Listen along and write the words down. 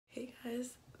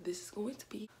guys, this is going to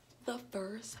be the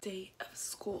first day of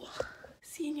school,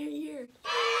 senior year.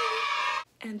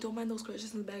 And don't mind those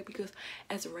crutches in the back because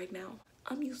as of right now,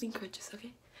 I'm using crutches,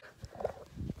 okay?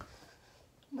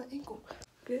 My ankle,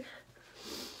 okay?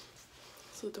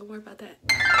 So don't worry about that.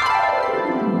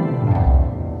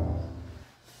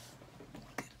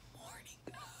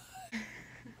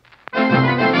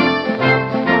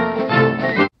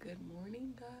 Good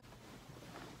morning, guys.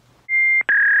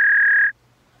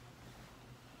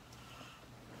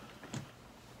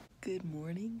 Good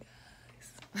morning,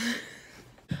 guys.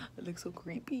 It looks so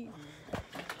creepy.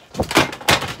 My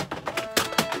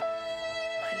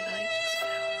light just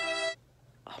fell.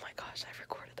 Oh my gosh, I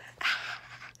recorded that.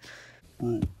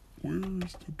 Bro, where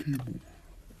is the cable?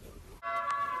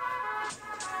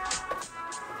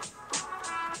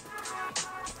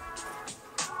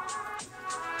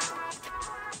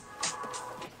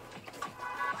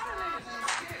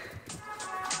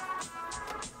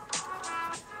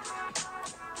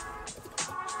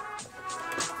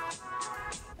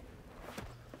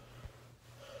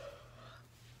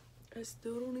 I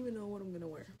still don't even know what I'm gonna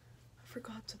wear. I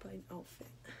forgot to buy an outfit.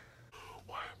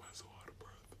 Why am I so out of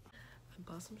breath? I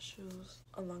bought some shoes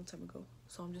a long time ago,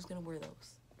 so I'm just gonna wear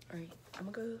those. Alright,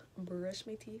 I'm gonna go brush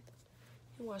my teeth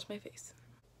and wash my face.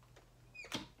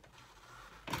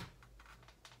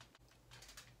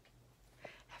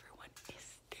 Everyone is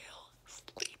still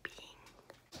sleeping.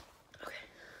 Okay,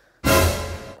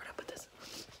 where'd I put this?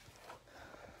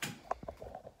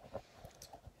 It's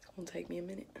gonna take me a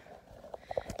minute.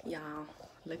 Y'all,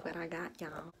 look what I got,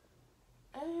 y'all.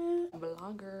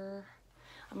 Vlogger.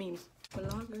 I mean,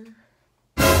 vlogger.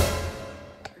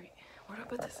 Alright, where'd I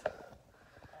put this? I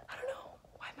don't know.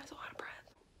 Why am I so out of breath?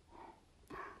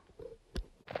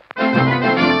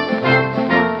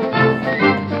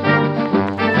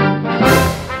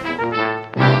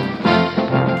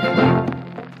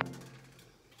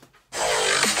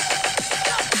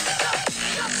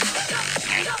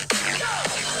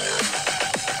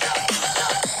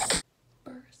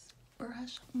 First,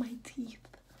 brush my teeth.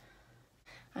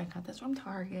 I got this from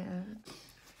Target.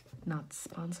 Not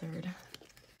sponsored.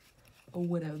 Or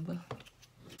whatever.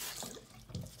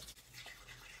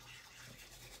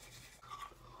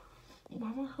 Why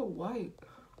am I so white?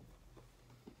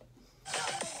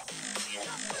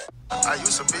 I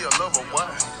used to be a lover, boy.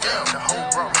 Damn, the whole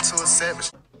brought me to a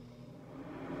savage.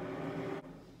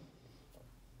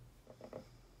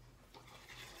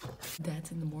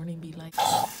 Dads in the morning be like,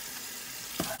 let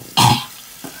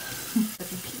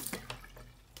me pink.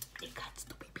 It got to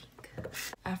be pink.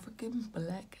 African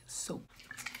black soap.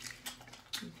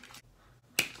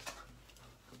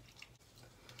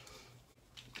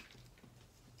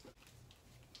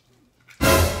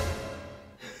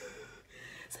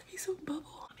 Send me some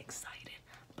bubble. I'm excited,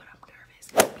 but I'm nervous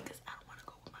because I don't want to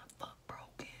go with my foot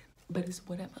broken. But it's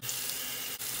whatever.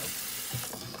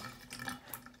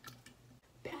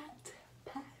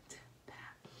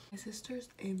 My sister's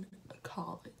in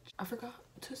college. I forgot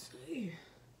to say.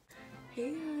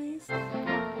 Hey guys.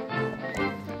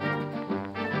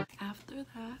 After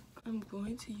that, I'm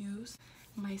going to use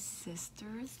my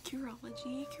sister's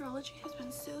Curology. Curology has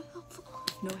been so helpful.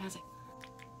 No, it hasn't.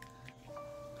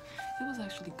 It was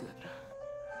actually good.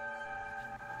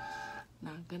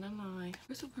 Not gonna lie.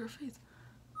 Where's her face?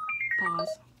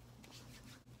 Pause.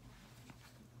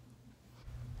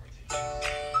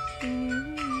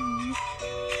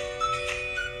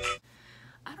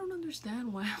 I don't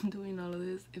understand why I'm doing all of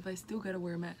this if I still gotta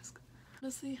wear a mask.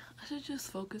 Honestly, I should just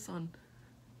focus on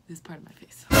this part of my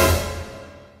face.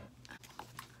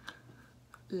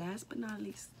 Last but not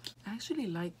least, I actually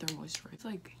like their moisturizer. It's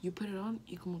like you put it on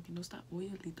y como que no está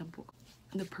oily tampoco.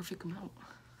 The perfect amount.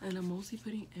 And I'm mostly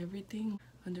putting everything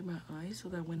under my eyes so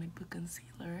that when I put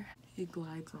concealer, it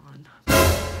glides on.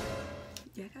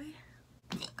 Yeah, guy?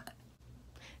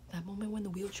 That moment when the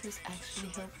wheelchair is actually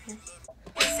helpful.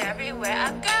 It's everywhere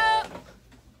I go.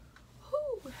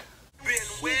 Woo.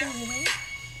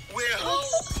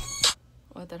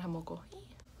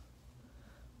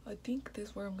 I think this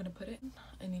is where I'm gonna put it.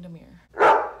 I need a mirror.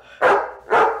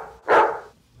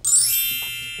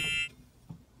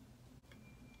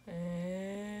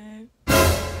 And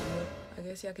I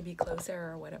guess y'all could be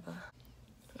closer or whatever.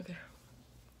 Okay.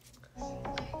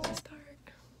 Let's start.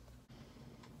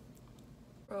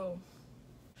 Bro.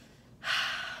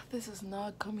 This is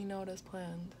not coming out as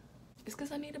planned. It's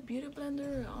because I need a beauty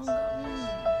blender. Oh, God.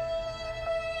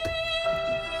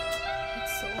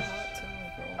 It's so hot too,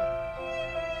 bro.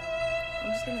 I'm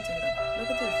just gonna take it off.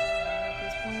 Look at this. At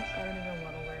this point, I don't even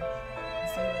want to wear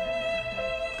concealer anymore.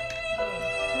 Bro,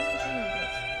 how am I trying to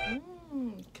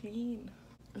brush? Clean.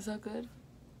 Is that good?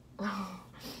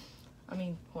 I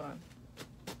mean, hold on.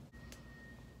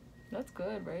 That's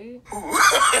good, right?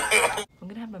 I'm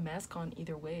gonna have my mask on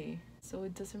either way, so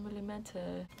it doesn't really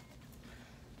matter.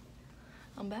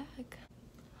 I'm back.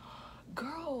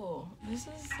 Girl, this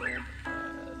is so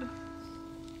bad.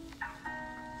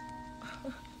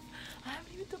 I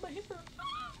haven't even done my hair.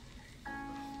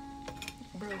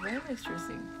 Bro, why am I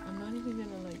stressing? I'm not even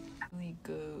gonna like really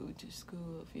go to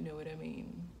school, if you know what I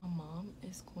mean. My mom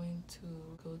is going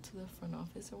to go to the front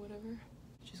office or whatever.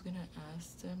 She's gonna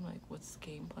ask them like what's the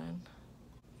game plan,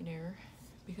 you know,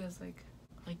 because like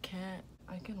I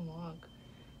can walk.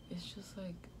 It's just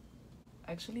like,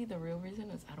 actually the real reason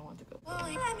is I don't want to go.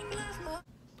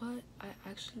 But I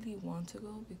actually want to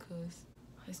go because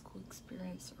high school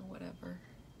experience or whatever.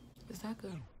 Is that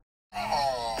good?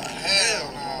 Oh,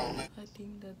 hell no. I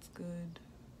think that's good.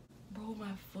 Bro,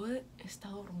 my foot está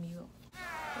dormido.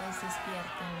 Es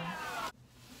despierto.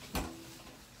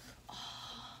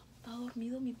 Oh, está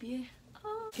dormido mi pie.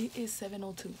 Oh. It is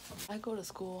 7:02. I go to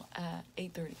school at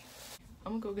 8:30.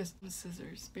 I'm gonna go get some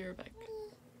scissors. Be right back.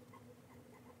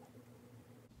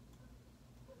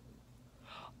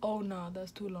 Oh no,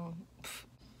 that's too long.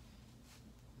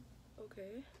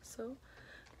 Okay, so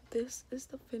this is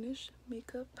the finished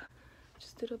makeup.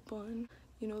 Just did a bun.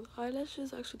 You know, the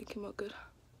eyelashes actually came out good.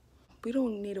 We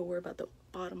don't need to worry about the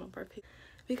bottom of our face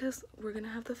because we're gonna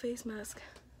have the face mask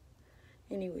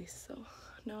anyways. So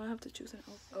now I have to choose an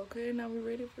outfit. Okay, now we're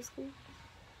ready for school.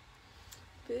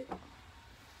 Fit.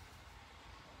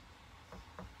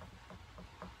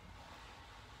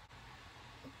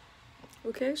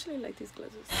 Okay, I actually like these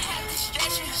glasses.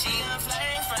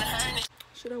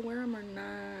 Should I wear them or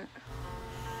not?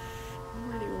 I'm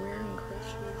already wearing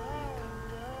crutches.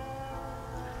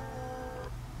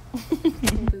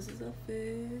 This is a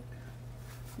fit.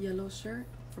 Yellow shirt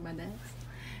for my dad.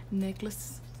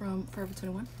 Necklace from Forever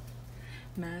 21.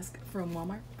 Mask from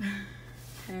Walmart.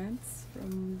 Pants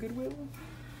from Goodwill.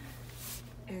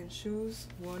 And shoes,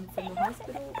 one from the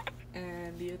hospital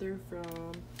and the other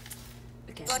from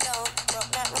the camp.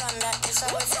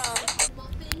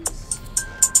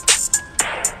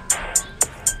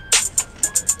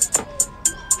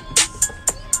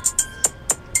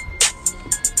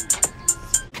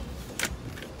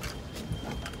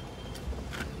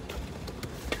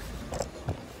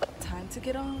 Time to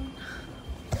get on.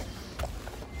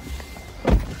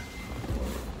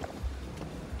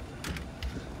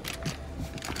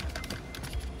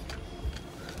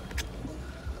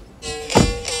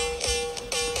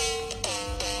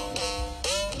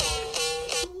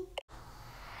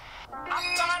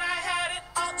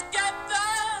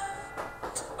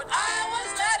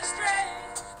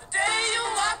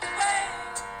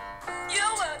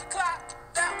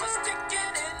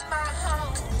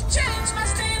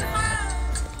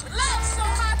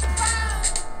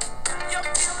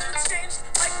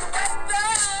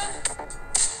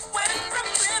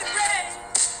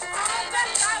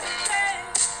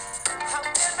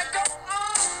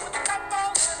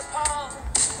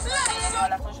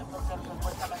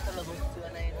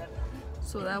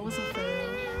 So that was a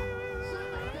fail.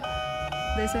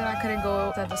 They said I couldn't go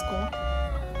outside the school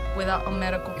without a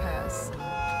medical pass.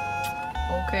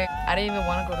 Okay, I didn't even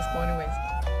want to go to school anyways.